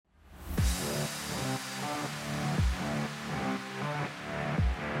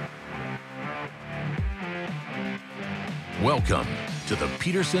Welcome to the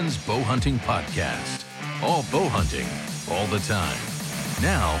Peterson's Bow Hunting Podcast. All bow hunting, all the time.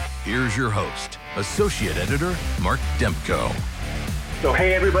 Now, here's your host, Associate Editor Mark Demko. So,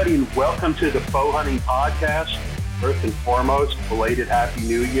 hey everybody, and welcome to the Bow Hunting Podcast. First and foremost, belated Happy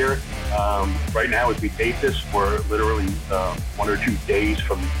New Year. Right now, as we tape this, we're literally 1 or 2 days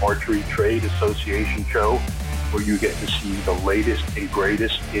from the Archery Trade Association show, where you get to see the latest and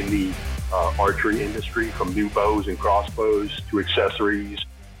greatest in the archery industry, from new bows and crossbows to accessories,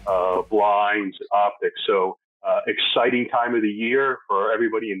 blinds, optics. So exciting time of the year for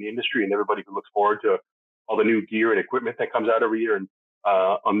everybody in the industry and everybody who looks forward to all the new gear and equipment that comes out every year. And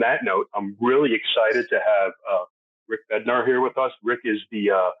on that note, I'm really excited to have Rick Bednar here with us. Rick is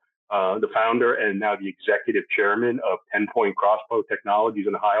the founder and now the executive chairman of 10-Point Crossbow Technologies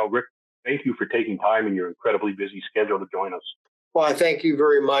in Ohio. Rick, thank you for taking time in your incredibly busy schedule to join us. Well, I thank you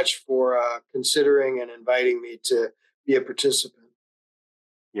very much for considering and inviting me to be a participant.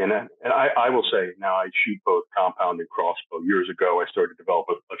 Yeah, and I will say now I shoot both compound and crossbow. Years ago, I started to develop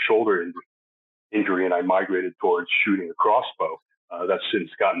a shoulder injury, and I migrated towards shooting a crossbow. That's since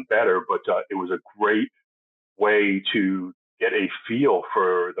gotten better, but it was a great way to get a feel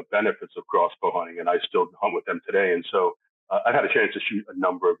for the benefits of crossbow hunting, and I still hunt with them today. And so I've had a chance to shoot a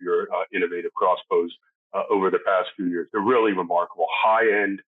number of your innovative crossbows over the past few years. They're really remarkable, high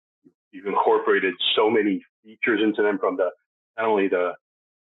end. You've incorporated so many features into them from not only the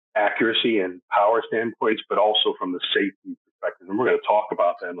accuracy and power standpoints, but also from the safety perspective. And we're going to talk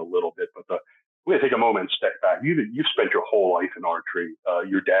about that in a little bit, but we're going to take a moment and step back. You've spent your whole life in archery.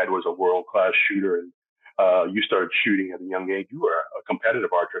 Your dad was a world-class shooter, and you started shooting at a young age. You were a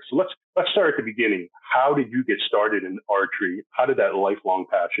competitive archer. So let's start at the beginning. How did you get started in archery? How did that lifelong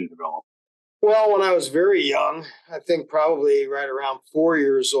passion develop? Well, when I was very young, I think probably right around 4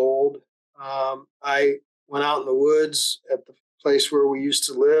 years old, I went out in the woods at the place where we used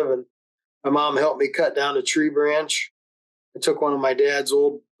to live, and my mom helped me cut down a tree branch. I took one of my dad's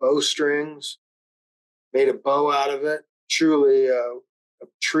old bowstrings, made a bow out of it, truly a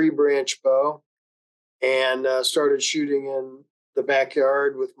tree branch bow, and started shooting in the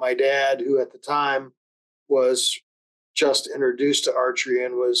backyard with my dad, who at the time was just introduced to archery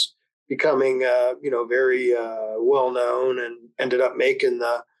and was becoming, very well-known, and ended up making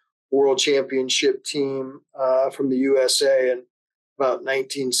the world championship team from the USA in about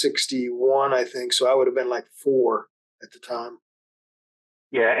 1961, I think. So I would have been like 4 at the time.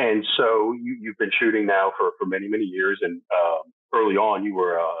 Yeah, and so you've been shooting now for many, many years, and early on you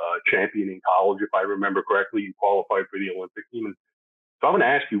were a champion in college, if I remember correctly. You qualified for the Olympic team. And so I'm going to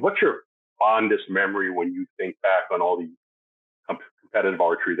ask you, what's your fondest memory when you think back on all the competitive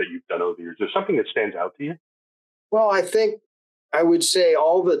archery that you've done over the years? Is there something that stands out to you? Well, I think I would say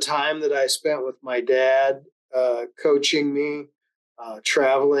all the time that I spent with my dad coaching me,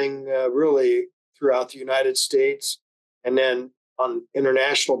 traveling really throughout the United States, and then on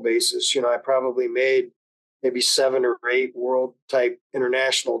international basis, I probably made maybe 7 or 8 world type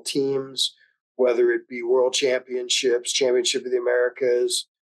international teams, whether it be world championships, championship of the Americas,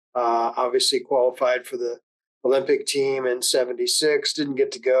 obviously qualified for the Olympic team in 76, didn't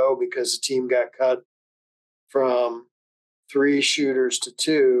get to go because the team got cut from 3 shooters to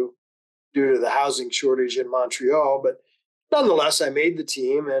 2 due to the housing shortage in Montreal. But nonetheless, I made the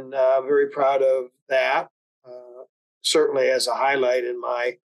team, and very proud of that. Certainly as a highlight in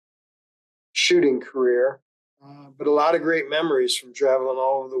my shooting career. But a lot of great memories from traveling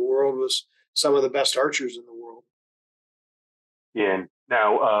all over the world with some of the best archers in the world. Yeah.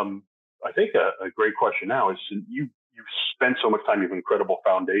 Now, I think a great question now is you've spent so much time, you have an incredible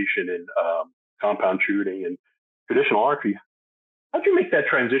foundation in compound shooting and traditional archery. How did you make that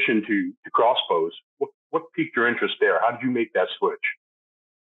transition to crossbows? What piqued your interest there? How did you make that switch?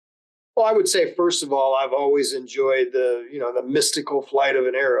 Well, I would say, first of all, I've always enjoyed the mystical flight of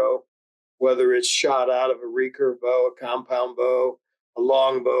an arrow, whether it's shot out of a recurve bow, a compound bow, a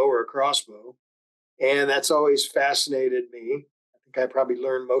long bow, or a crossbow. And that's always fascinated me. I think I probably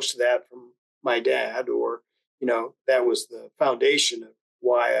learned most of that from my dad, or, that was the foundation of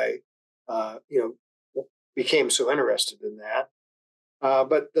why I, became so interested in that.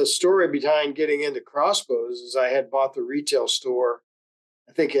 But the story behind getting into crossbows is I had bought the retail store,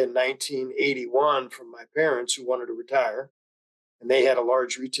 I think in 1981, from my parents who wanted to retire. And they had a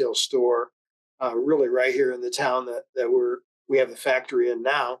large retail store really right here in the town that we have the factory in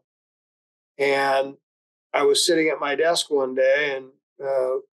now. And I was sitting at my desk one day in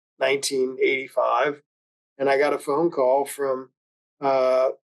 1985, and I got a phone call from, I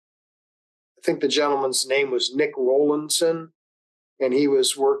think the gentleman's name was Nick Rowlandson, and he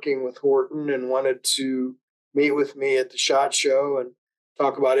was working with Horton and wanted to meet with me at the SHOT Show and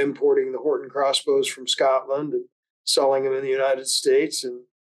talk about importing the Horton crossbows from Scotland and selling them in the United States. And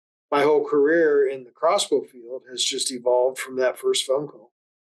my whole career in the crossbow field has just evolved from that first phone call.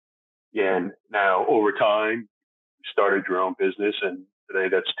 Yeah, and now over time, you started your own business, and today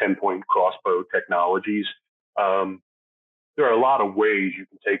that's 10 Point Crossbow Technologies. There are a lot of ways you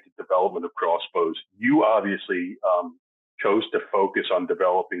can take the development of crossbows. You obviously chose to focus on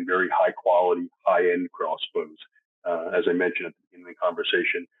developing very high quality, high end crossbows. As I mentioned at the beginning of the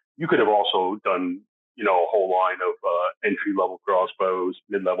conversation, you could have also done, a whole line of entry level crossbows,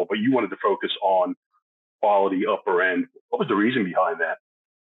 mid level, but you wanted to focus on quality upper end. What was the reason behind that?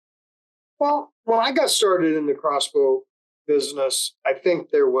 Well, when I got started in the crossbow business, I think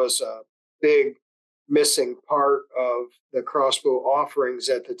there was a big missing part of the crossbow offerings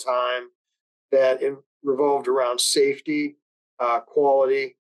at the time that revolved around safety,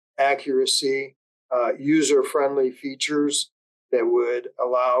 quality, accuracy, user-friendly features that would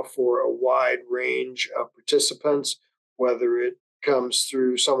allow for a wide range of participants, whether it comes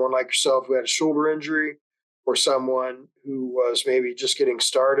through someone like yourself who had a shoulder injury or someone who was maybe just getting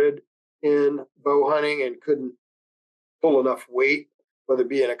started in bow hunting and couldn't pull enough weight, whether it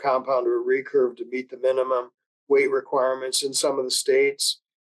be in a compound or a recurve, to meet the minimum weight requirements in some of the states.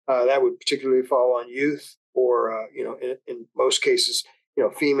 That would particularly fall on youth or, in most cases,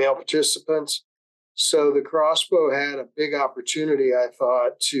 female participants. So the crossbow had a big opportunity, I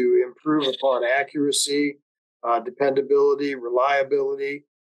thought, to improve upon accuracy, dependability, reliability.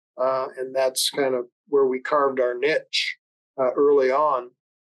 And that's kind of where we carved our niche early on.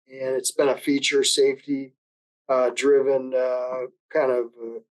 And it's been a feature safety driven kind of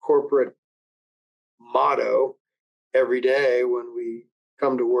corporate motto every day when we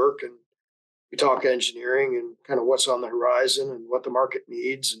come to work and we talk engineering and kind of what's on the horizon and what the market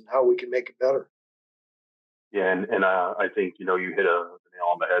needs and how we can make it better. Yeah, and I think you hit the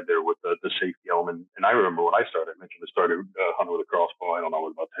nail on the head there with the safety element. And I remember when I mentioned I started hunting with a crossbow. I don't know,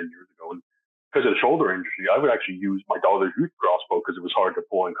 it was about 10 years ago, and because of the shoulder injury, I would actually use my daughter's youth crossbow because it was hard to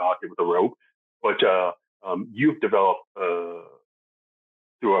pull and cock it with a rope. But you've developed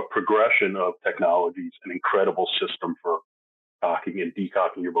through a progression of technologies an incredible system for cocking and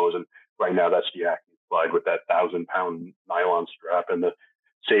decocking your bows. And right now, that's the AccuSlide with that 1,000-pound nylon strap and the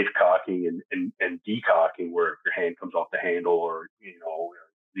safe cocking and decocking, where if your hand comes off the handle or you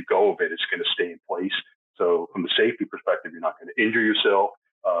go of it, it's going to stay in place. So from the safety perspective, you're not going to injure yourself.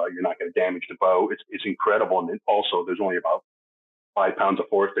 You're not going to damage the bow. It's incredible. And then also, there's only about 5 pounds of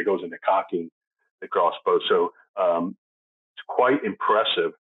force that goes into cocking the crossbow. So it's quite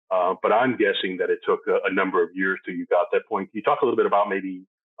impressive. But I'm guessing that it took a number of years till you got that point. Can you talk a little bit about maybe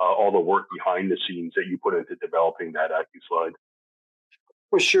all the work behind the scenes that you put into developing that AccuSlide?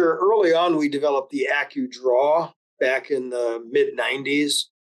 Well, sure. Early on, we developed the AccuDraw back in the mid 90s,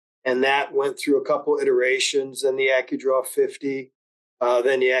 and that went through a couple iterations, then the AccuDraw 50,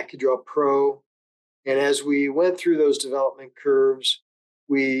 then the AccuDraw Pro. And as we went through those development curves,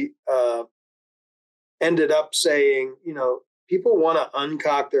 we ended up saying, people want to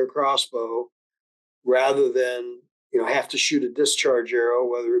uncock their crossbow rather than, have to shoot a discharge arrow,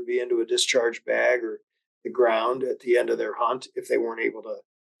 whether it be into a discharge bag or the ground at the end of their hunt if they weren't able to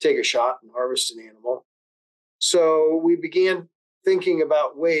take a shot and harvest an animal. So we began thinking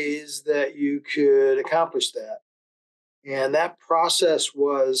about ways that you could accomplish that. And that process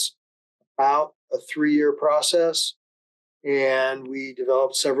was about a 3-year process. And we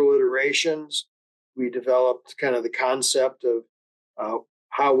developed several iterations. We developed kind of the concept of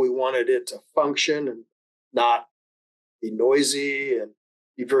how we wanted it to function and not be noisy and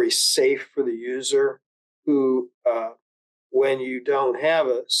be very safe for the user who, when you don't have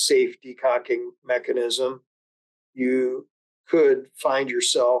a safety cocking mechanism, you could find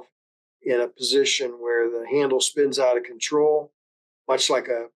yourself in a position where the handle spins out of control, much like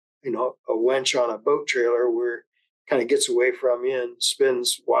a winch on a boat trailer where it kind of gets away from you and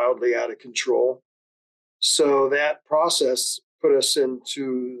spins wildly out of control. So that process put us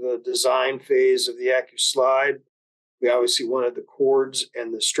into the design phase of the AccuSlide. We obviously wanted the cords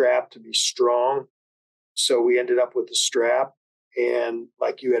and the strap to be strong. So we ended up with the strap and,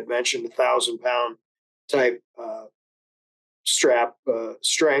 like you had mentioned, 1,000-pound type strap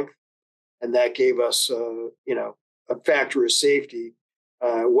strength. And that gave us, a factor of safety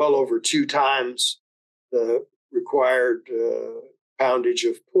well over 2 times the required poundage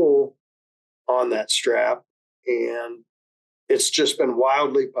of pull on that strap. And it's just been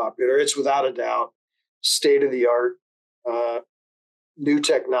wildly popular. It's without a doubt state-of-the-art new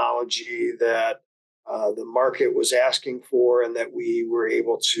technology that the market was asking for and that we were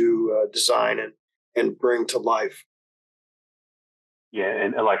able to design and and bring to life. Yeah,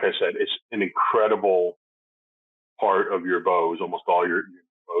 and like I said, it's an incredible part of your bows. Almost all your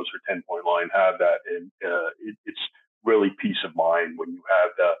bows for 10-point line have that, and it's really peace of mind when you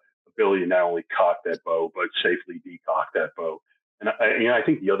have the ability to not only cock that bow but safely decock that bow. And I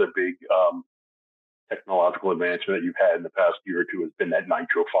think the other big technological advancement that you've had in the past year or two has been that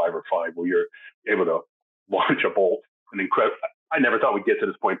Nitro 505, where you're able to launch a bolt an incredible. I never thought we'd get to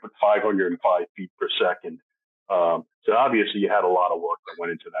this point, but 505 feet per second. So obviously you had a lot of work that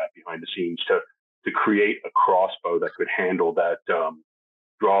went into that behind the scenes to create a crossbow that could handle that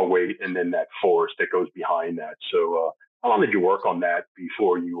draw weight and then that force that goes behind that. So how long did you work on that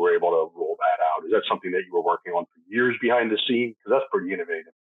before you were able to roll that out? Is that something that you were working on for years behind the scenes? Because that's pretty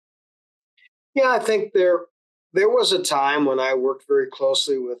innovative. Yeah, I think there was a time when I worked very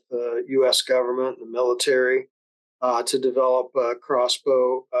closely with the U.S. government and the military to develop a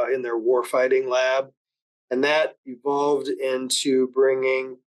crossbow in their warfighting lab. And that evolved into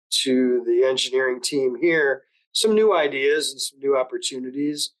bringing to the engineering team here some new ideas and some new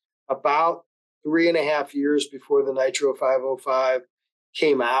opportunities. About 3.5 years before the Nitro 505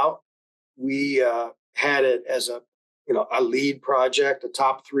 came out, we had it as a lead project, a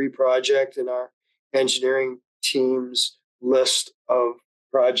top 3 project in our engineering team's list of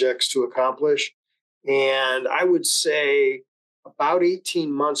projects to accomplish. And I would say about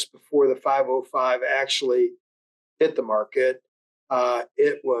 18 months before the 505 actually hit the market,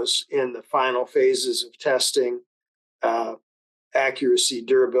 it was in the final phases of testing, accuracy,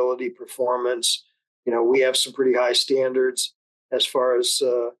 durability, performance. We have some pretty high standards as far as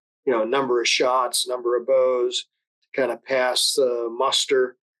number of shots, number of bows to kind of pass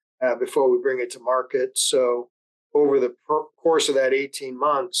muster before we bring it to market. So over the course of that 18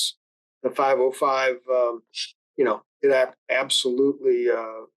 months, the 505, it absolutely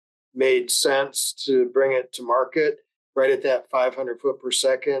made sense to bring it to market right at that 500 foot per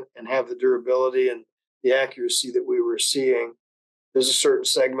second and have the durability and the accuracy that we were seeing. There's a certain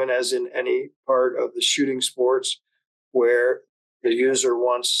segment, as in any part of the shooting sports, where the user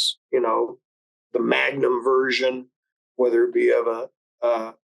wants, the Magnum version, whether it be of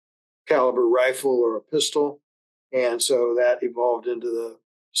a caliber rifle or a pistol. And so that evolved into the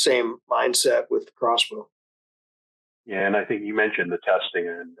same mindset with the crossbow. Yeah, and I think you mentioned the testing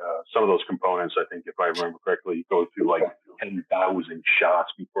and some of those components. I think if I remember correctly, you go through like 10,000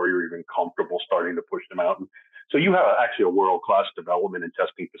 shots before you're even comfortable starting to push them out. And so you have actually a world-class development and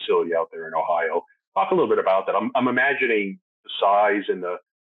testing facility out there in Ohio. Talk a little bit about that. I'm imagining the size and the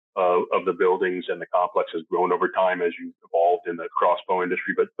of the buildings and the complex has grown over time as you evolved in the crossbow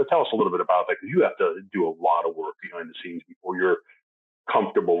industry. But tell us a little bit about that, because you have to do a lot of work behind the scenes before you're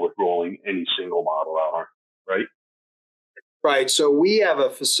comfortable with rolling any single model out, right? Right. So we have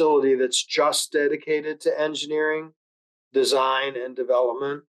a facility that's just dedicated to engineering, design, and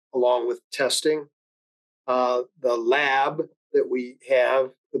development, along with testing. The lab that we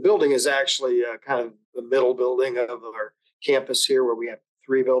have, the building is actually kind of the middle building of our campus here, where we have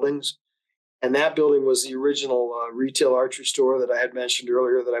 3 buildings. And that building was the original retail archery store that I had mentioned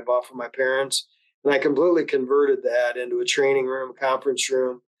earlier that I bought from my parents. And I completely converted that into a training room, a conference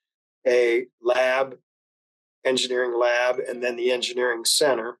room, a lab, engineering lab, and then the engineering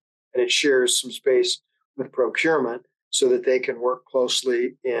center. And it shares some space with procurement so that they can work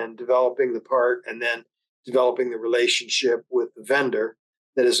closely in developing the part and then developing the relationship with the vendor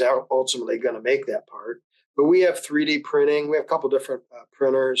that is ultimately going to make that part. But we have 3D printing. We have a couple different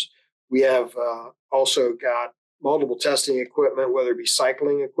printers. We have also got multiple testing equipment, whether it be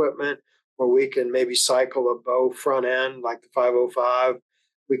cycling equipment, where we can maybe cycle a bow front end like the 505.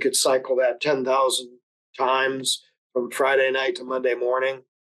 We could cycle that 10,000 times from Friday night to Monday morning,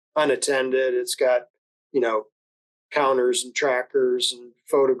 unattended. It's got, counters and trackers and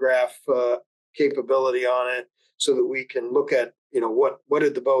photograph capability on it, so that we can look at, what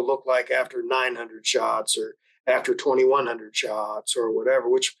did the bow look like after 900 shots or after 2,100 shots or whatever,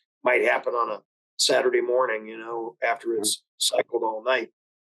 which might happen on a Saturday morning, after it's cycled all night.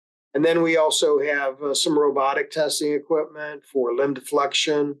 And then we also have some robotic testing equipment for limb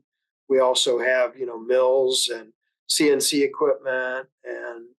deflection. We also have, mills and CNC equipment,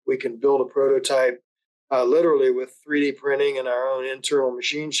 and we can build a prototype literally with 3D printing in our own internal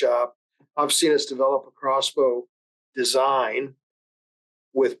machine shop. I've seen us develop a crossbow design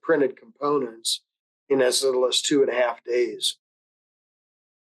with printed components in as little as 2.5 days.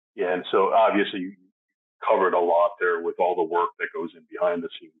 Yeah, and so obviously you covered a lot there with all the work that goes in behind the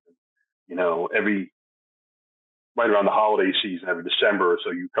scenes. Right around the holiday season, every December or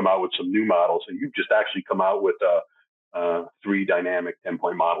so, you come out with some new models, and you've just actually come out with 3 dynamic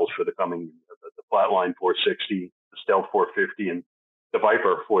 10-point models for the Flatline 460, the Stealth 450, and the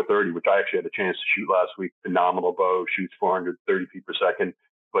Viper 430, which I actually had a chance to shoot last week. Phenomenal bow, shoots 430 feet per second.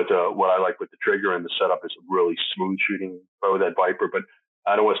 But what I like with the trigger and the setup is a really smooth shooting bow, that Viper. But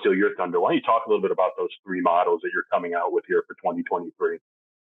I don't want to steal your thunder. Why don't you talk a little bit about those three models that you're coming out with here for 2023?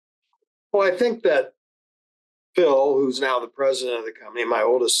 Well, I think that Phil, who's now the president of the company, my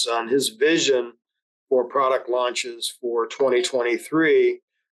oldest son, his vision for product launches for 2023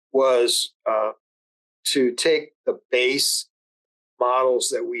 was to take the base models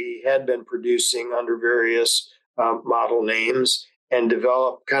that we had been producing under various model names and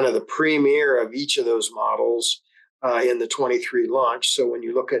develop kind of the premier of each of those models in the 23 launch. So when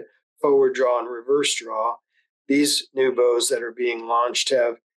you look at forward draw and reverse draw, these new bows that are being launched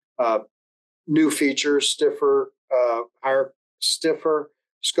have new features, stiffer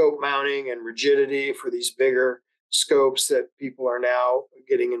scope mounting and rigidity for these bigger scopes that people are now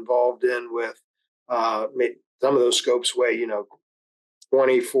getting involved in with. Some of those scopes weigh,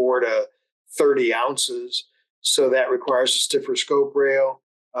 24 to 30 ounces. So that requires a stiffer scope rail,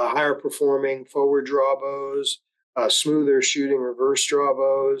 higher performing forward draw bows, smoother shooting reverse draw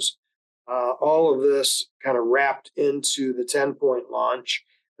bows. All of this kind of wrapped into the 10-point launch.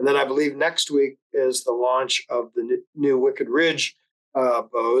 And then I believe next week is the launch of the new Wicked Ridge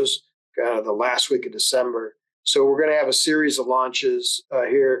bows, the last week of December. So we're going to have a series of launches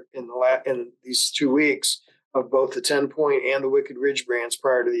here in these 2 weeks of both the 10-point and the Wicked Ridge brands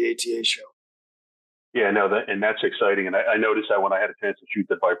prior to the ATA show. Yeah, no, that's exciting. And I noticed that when I had a chance to shoot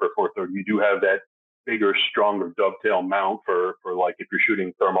the Viper 430, you do have that bigger, stronger dovetail mount for like if you're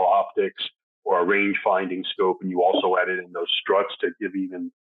shooting thermal optics or a range finding scope, and you also added in those struts to give even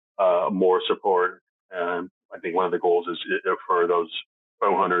more support. I think one of the goals is for those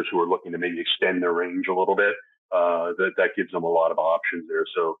bow hunters who are looking to maybe extend their range a little bit, that gives them a lot of options there.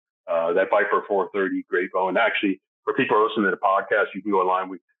 So that Viper 430, great bow. And actually, for people who are listening to the podcast, you can go online.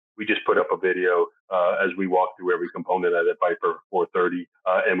 We just put up a video as we walk through every component of that Viper 430.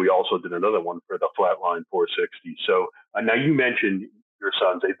 And we also did another one for the Flatline 460. So now you mentioned your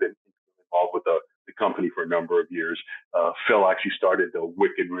sons, they've been involved with the company for a number of years. Phil actually started the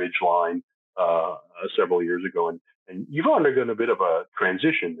Wicked Ridge line several years ago. And you've undergone a bit of a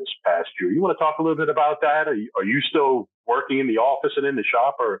transition this past year. You want to talk a little bit about that? Are you still working in the office and in the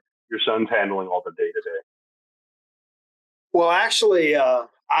shop, or your son's handling all the day-to-day? Well, actually,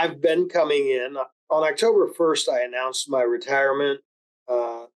 I've been coming in. On October 1st, I announced my retirement,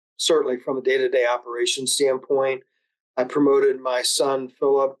 certainly from a day-to-day operations standpoint. I promoted my son,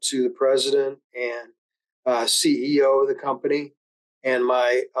 Philip, to the president and CEO of the company, and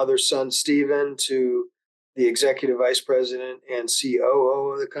my other son, Stephen, to the executive vice president and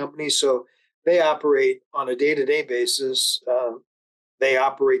COO of the company. So they operate on a day-to-day basis. They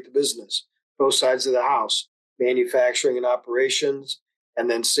operate the business, both sides of the house, manufacturing and operations, and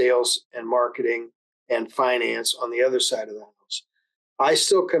then sales and marketing and finance on the other side of the house. I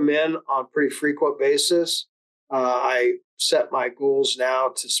still come in on a pretty frequent basis. I set my goals now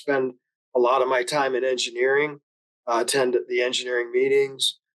to spend a lot of my time in engineering, attend the engineering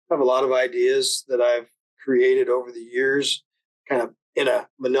meetings. I have a lot of ideas that I've created over the years, kind of in a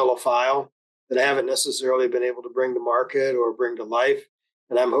manila file that I haven't necessarily been able to bring to market or bring to life.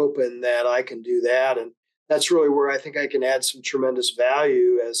 And I'm hoping that I can do that. And that's really where I think I can add some tremendous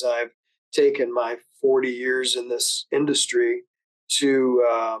value as I've taken my 40 years in this industry to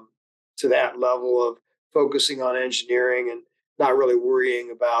that level of focusing on engineering and not really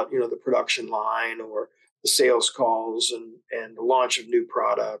worrying about, the production line or the sales calls and the launch of new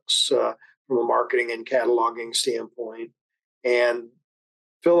products from a marketing and cataloging standpoint. And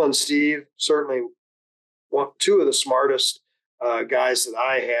Phil and Steve, certainly two of the smartest guys that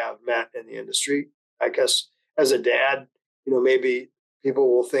I have met in the industry. I guess as a dad, maybe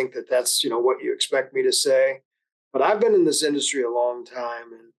people will think that that's, what you expect me to say. But I've been in this industry a long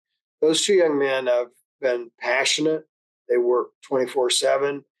time, and those two young men have been passionate. They work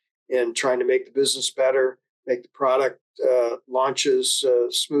 24/7 in trying to make the business better, make the product launches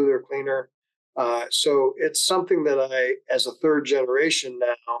smoother, cleaner. So it's something that I, as a third generation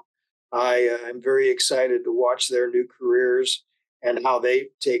now, I am very excited to watch their new careers and how they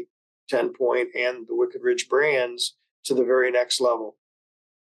take 10-point and the Wicked Ridge brands to the very next level.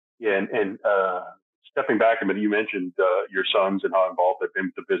 Yeah, and stepping back a minute, you mentioned your sons and how involved they've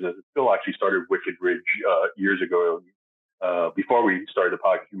been with the business. Phil actually started Wicked Ridge years ago. Before we started the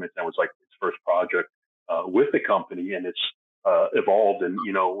podcast, you mentioned that was like his first project with the company, and it's evolved. And,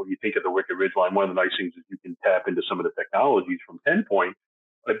 when you think of the Wicked Ridge line, one of the nice things is you can tap into some of the technologies from 10-point,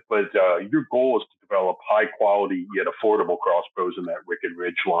 but your goal is to develop high quality yet affordable crossbows in that Wicked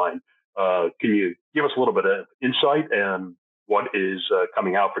Ridge line. Can you give us a little bit of insight and what is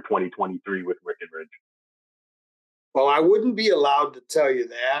coming out for 2023 with Wicked Ridge? Well, I wouldn't be allowed to tell you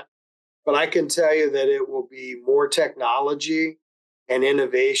that, but I can tell you that it will be more technology and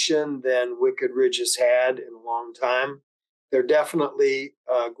innovation than Wicked Ridge has had in a long time. There are definitely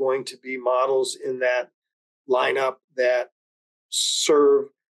going to be models in that lineup that serve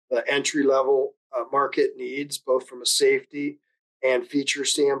the entry level market needs, both from a safety and feature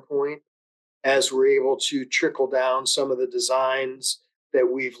standpoint, as we're able to trickle down some of the designs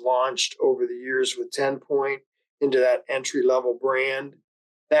that we've launched over the years with 10 Point into that entry level brand.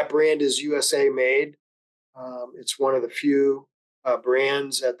 That brand is USA made. It's one of the few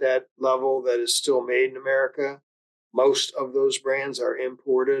brands at that level that is still made in America. Most of those brands are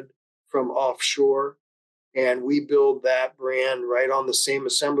imported from offshore, and we build that brand right on the same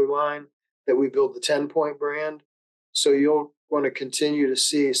assembly line that we build the 10 Point brand. So you'll want to continue to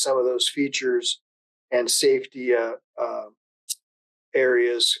see some of those features and safety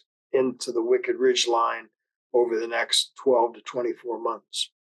areas into the Wicked Ridge line over the next 12 to 24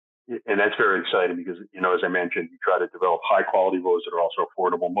 months. And that's very exciting because, as I mentioned, you try to develop high quality bows that are also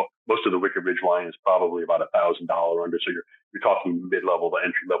affordable. Most of the Wicked Ridge line is probably about $1,000 under. So you're talking mid-level to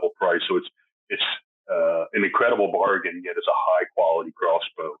entry-level price. So it's an incredible bargain, yet it's a high quality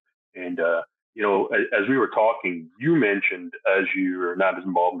crossbow. And, as we were talking, you mentioned as you're not as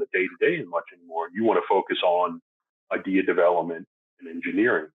involved in the day-to-day much anymore, you want to focus on idea development and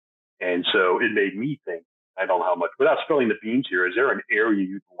engineering. And so it made me think, I don't know how much, without spilling the beans here, is there an area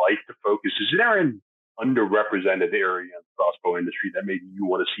you'd like to focus? Is there an underrepresented area in the crossbow industry that maybe you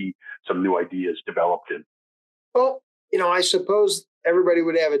want to see some new ideas developed in? Well, I suppose everybody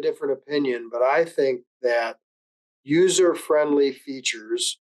would have a different opinion, but I think that user-friendly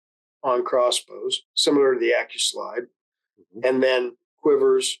features on crossbows, similar to the AccuSlide, and then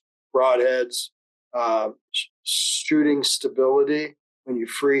quivers, broadheads, shooting stability when you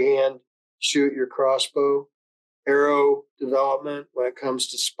freehand shoot your crossbow, arrow development when it comes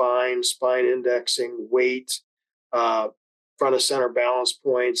to spine indexing, weight, front of center balance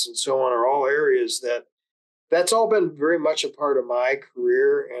points, and so on, are all areas that's all been very much a part of my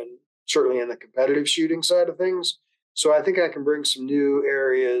career and certainly in the competitive shooting side of things. So I think I can bring some new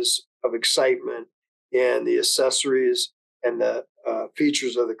areas of excitement in the accessories and the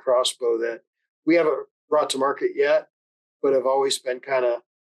features of the crossbow that we haven't brought to market yet, but have always been kind of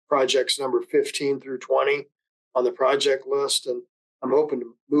projects number 15 through 20 on the project list. And I'm hoping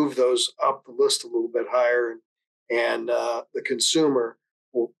to move those up the list a little bit higher. And the consumer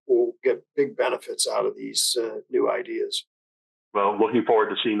will get big benefits out of these new ideas. Well, looking forward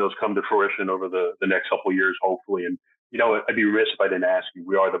to seeing those come to fruition over the next couple of years, hopefully. And, I'd be remiss if I didn't ask you,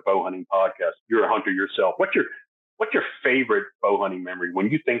 we are the bow hunting podcast. You're a hunter yourself. What's your favorite bow hunting memory? When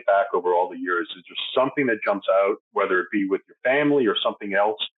you think back over all the years, is there something that jumps out, whether it be with your family or something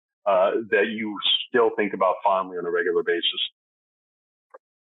else that you still think about fondly on a regular basis?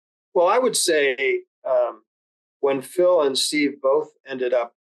 Well, I would say when Phil and Steve both ended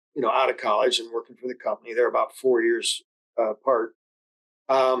up, out of college and working for the company, they're about 4 years apart.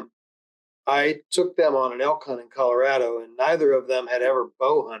 I took them on an elk hunt in Colorado, and neither of them had ever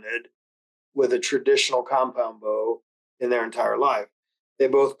bow hunted with a traditional compound bow in their entire life. They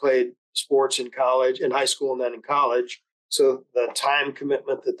both played sports in college, in high school, and then in college. So the time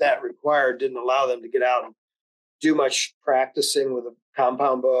commitment that required didn't allow them to get out and do much practicing with a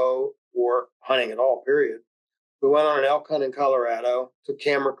compound bow or hunting at all, period. We went on an elk hunt in Colorado, took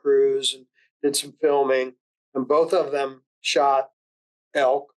camera crews and did some filming, and both of them shot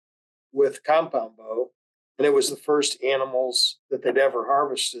elk with compound bow. And it was the first animals that they'd ever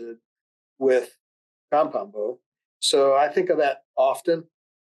harvested with compound bow. So I think of that often.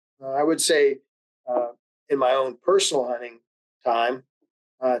 I would say in my own personal hunting time,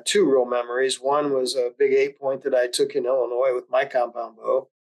 two real memories. One was a big 8 Point that I took in Illinois with my compound bow.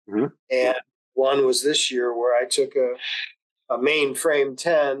 And one was this year where I took a mainframe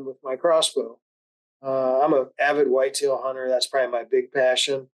 10 with my crossbow. I'm an avid whitetail hunter. That's probably my big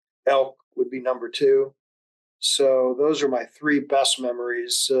passion. Elk would be number 2. So those are my 3 best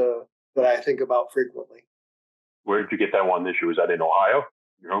memories that I think about frequently. Where did you get that one this year? Was that in Ohio,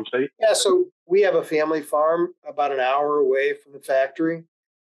 your home state? Yeah, so we have a family farm about an hour away from the factory.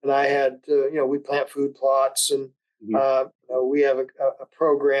 And I had, we plant food plots, and we have a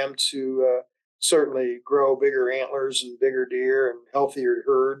program to certainly grow bigger antlers and bigger deer and healthier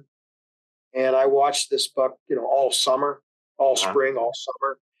herd. And I watched this buck, all summer, all spring, all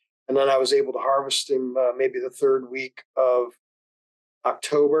summer. And then I was able to harvest him maybe the 3rd week of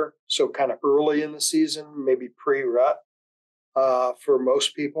October. So kind of early in the season, maybe pre-rut for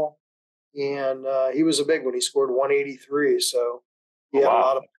most people. and he was a big one. He scored 183, so he had a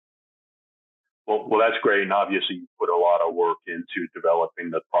lot of. Well, that's great, and obviously you put a lot of work into developing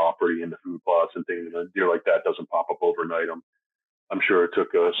the property and the food plots and things. And a deer like that doesn't pop up overnight. I'm sure it took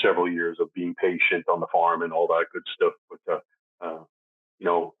several years of being patient on the farm and all that good stuff. But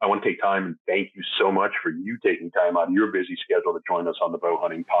I want to take time and thank you so much for you taking time out of your busy schedule to join us on the Bow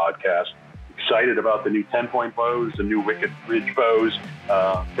Hunting Podcast. Excited about the new 10-point bows, the new Wicked Ridge bows.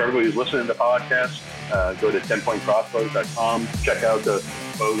 For everybody who's listening to the podcast, go to 10pointcrossbows.com. Check out the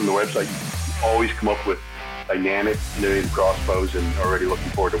bows on the website. You always come up with dynamic, innovative crossbows, and already looking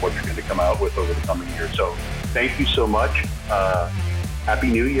forward to what you're going to come out with over the coming year. So thank you so much.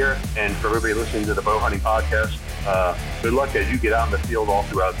 Happy New Year. And for everybody listening to the Bow Hunting Podcast, good luck as you get out in the field all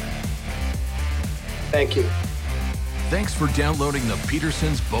throughout. Thank you. Thanks for downloading the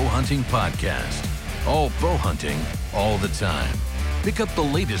Peterson's Bow Hunting Podcast. All bow hunting, all the time. Pick up the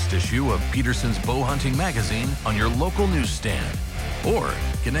latest issue of Peterson's Bow Hunting Magazine on your local newsstand, or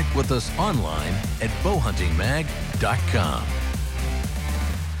connect with us online at bowhuntingmag.com.